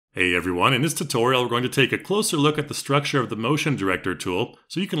Hey everyone, in this tutorial we're going to take a closer look at the structure of the Motion Director tool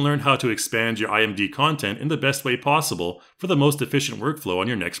so you can learn how to expand your iMD content in the best way possible for the most efficient workflow on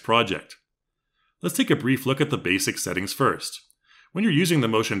your next project. Let's take a brief look at the basic settings first. When you're using the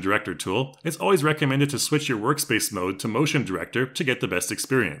Motion Director tool, it's always recommended to switch your workspace mode to Motion Director to get the best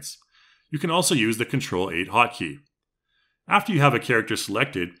experience. You can also use the Ctrl+8 hotkey. After you have a character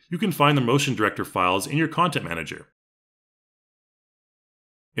selected, you can find the Motion Director files in your Content Manager.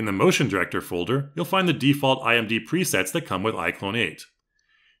 In the Motion Director folder, you'll find the default iMD presets that come with iClone 8.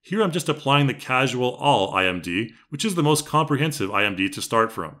 Here I'm just applying the Casual All iMD, which is the most comprehensive iMD to start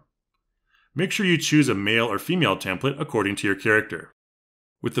from. Make sure you choose a male or female template according to your character.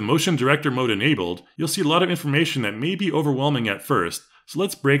 With the Motion Director mode enabled, you'll see a lot of information that may be overwhelming at first, so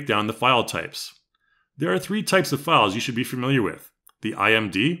let's break down the file types. There are three types of files you should be familiar with: the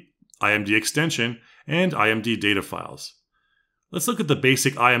iMD, iMD extension, and iMDData files. Let's look at the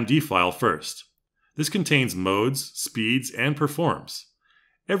basic iMD file first. This contains modes, speeds, and performs.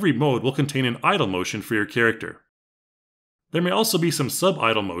 Every mode will contain an idle motion for your character. There may also be some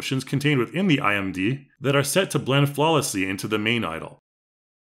sub-idle motions contained within the iMD that are set to blend flawlessly into the main idle.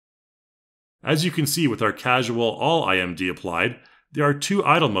 As you can see with our Casual All iMD applied, there are two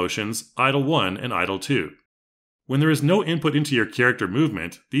idle motions, Idle 1 and Idle 2. When there is no input into your character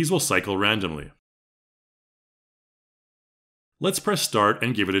movement, these will cycle randomly. Let's press start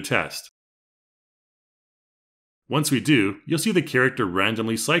and give it a test. Once we do, you'll see the character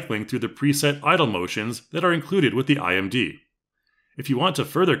randomly cycling through the preset idle motions that are included with the iMD. If you want to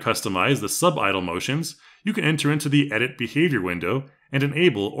further customize the sub-idle motions, you can enter into the Edit Behavior window and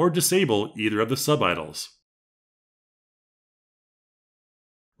enable or disable either of the sub-idles.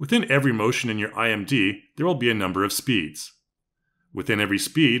 Within every motion in your iMD, there will be a number of speeds. Within every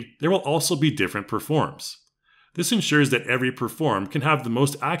speed, there will also be different performs. This ensures that every perform can have the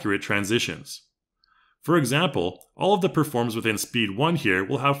most accurate transitions. For example, all of the performs within speed 1 here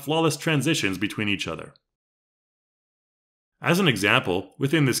will have flawless transitions between each other. As an example,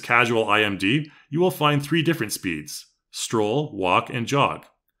 within this Casual iMD, you will find three different speeds: stroll, walk, and jog.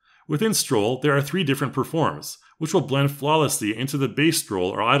 Within stroll, there are three different performs, which will blend flawlessly into the base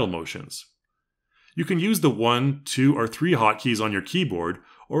stroll or idle motions. You can use the 1, 2, or 3 hotkeys on your keyboard,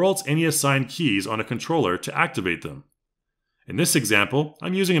 or else any assigned keys on a controller to activate them. In this example,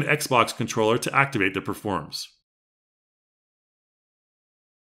 I'm using an Xbox controller to activate the performs.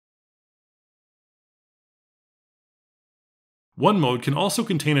 One mode can also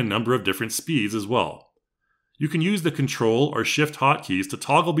contain a number of different speeds as well. You can use the Control or Shift hotkeys to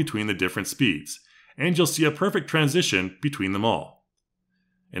toggle between the different speeds, and you'll see a perfect transition between them all.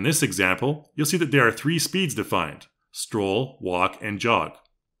 In this example, you'll see that there are three speeds defined: stroll, walk, and jog.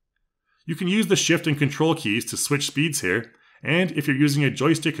 You can use the Shift and Control keys to switch speeds here, and if you're using a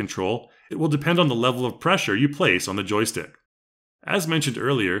joystick control, it will depend on the level of pressure you place on the joystick. As mentioned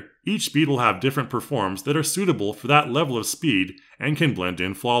earlier, each speed will have different performs that are suitable for that level of speed and can blend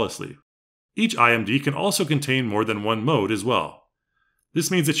in flawlessly. Each iMD can also contain more than one mode as well.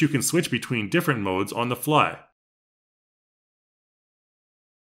 This means that you can switch between different modes on the fly.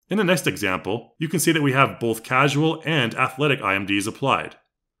 In the next example, you can see that we have both casual and athletic iMDs applied.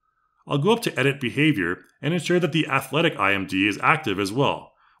 I'll go up to Edit Behavior and ensure that the athletic iMD is active as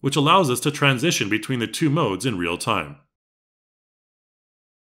well, which allows us to transition between the two modes in real time.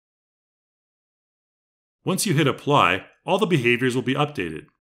 Once you hit Apply, all the behaviors will be updated.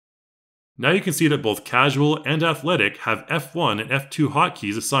 Now you can see that both casual and athletic have F1 and F2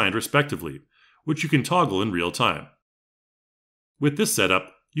 hotkeys assigned respectively, which you can toggle in real time. With this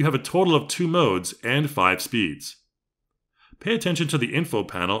setup, you have a total of 2 modes and 5 speeds. Pay attention to the info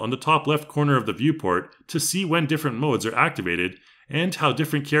panel on the top left corner of the viewport to see when different modes are activated and how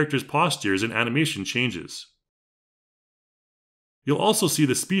different characters' postures and animation changes. You'll also see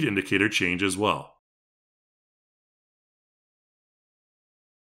the speed indicator change as well.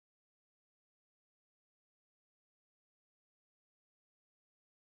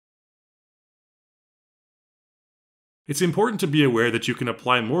 It's important to be aware that you can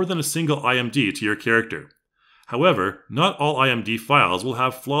apply more than a single iMD to your character. However, not all iMD files will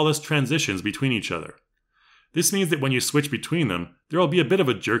have flawless transitions between each other. This means that when you switch between them, there will be a bit of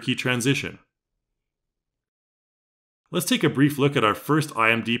a jerky transition. Let's take a brief look at our first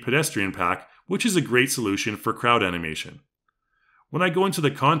iMD pedestrian pack, which is a great solution for crowd animation. When I go into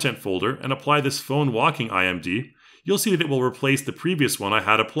the Content folder and apply this phone walking iMD, you'll see that it will replace the previous one I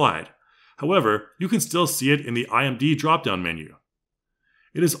had applied. However, you can still see it in the iMD drop-down menu.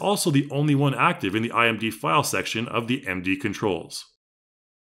 It is also the only one active in the iMD file section of the MD controls.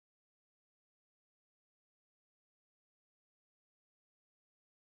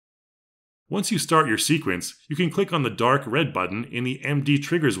 Once you start your sequence, you can click on the dark red button in the MD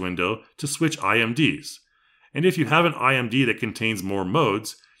Triggers window to switch iMDs. And if you have an iMD that contains more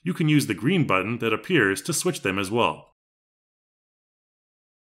modes, you can use the green button that appears to switch them as well.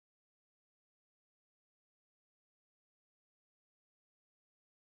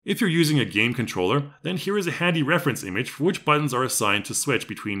 If you're using a game controller, then here is a handy reference image for which buttons are assigned to switch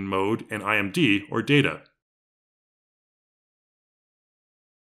between mode and iMD or data.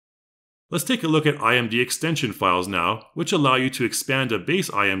 Let's take a look at iMD extension files now, which allow you to expand a base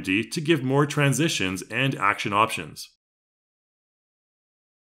iMD to give more transitions and action options.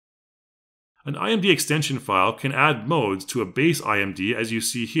 An iMD extension file can add modes to a base iMD as you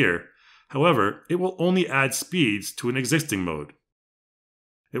see here. However, it will only add speeds to an existing mode.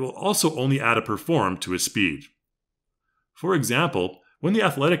 It will also only add a perform to a speed. For example, when the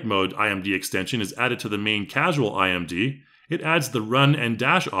athletic mode iMD extension is added to the main casual iMD, it adds the run and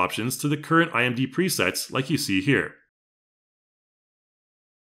dash options to the current iMD presets like you see here.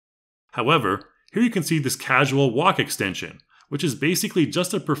 However, here you can see this casual walk extension, which is basically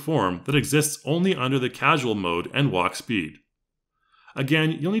just a perform that exists only under the casual mode and walk speed.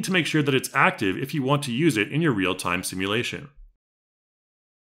 Again, you'll need to make sure that it's active if you want to use it in your real-time simulation.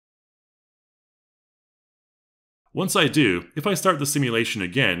 Once I do, if I start the simulation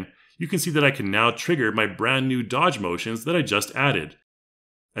again, you can see that I can now trigger my brand new dodge motions that I just added,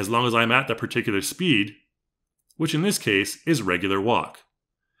 as long as I'm at that particular speed, which in this case is regular walk.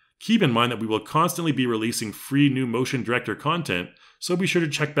 Keep in mind that we will constantly be releasing free new motion director content, so be sure to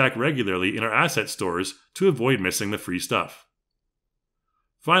check back regularly in our asset stores to avoid missing the free stuff.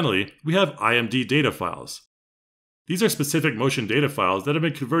 Finally, we have iMDData files. These are specific motion data files that have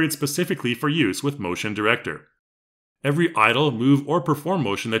been converted specifically for use with Motion Director. Every idle, move, or perform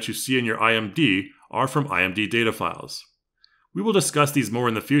motion that you see in your iMD are from iMDData files. We will discuss these more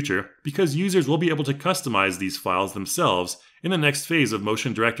in the future because users will be able to customize these files themselves in the next phase of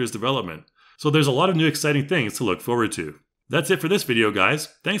Motion Director's development, so there's a lot of new exciting things to look forward to. That's it for this video, guys.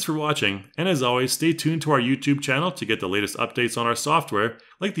 Thanks for watching, and as always, stay tuned to our YouTube channel to get the latest updates on our software,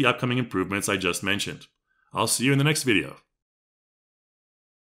 like the upcoming improvements I just mentioned. I'll see you in the next video.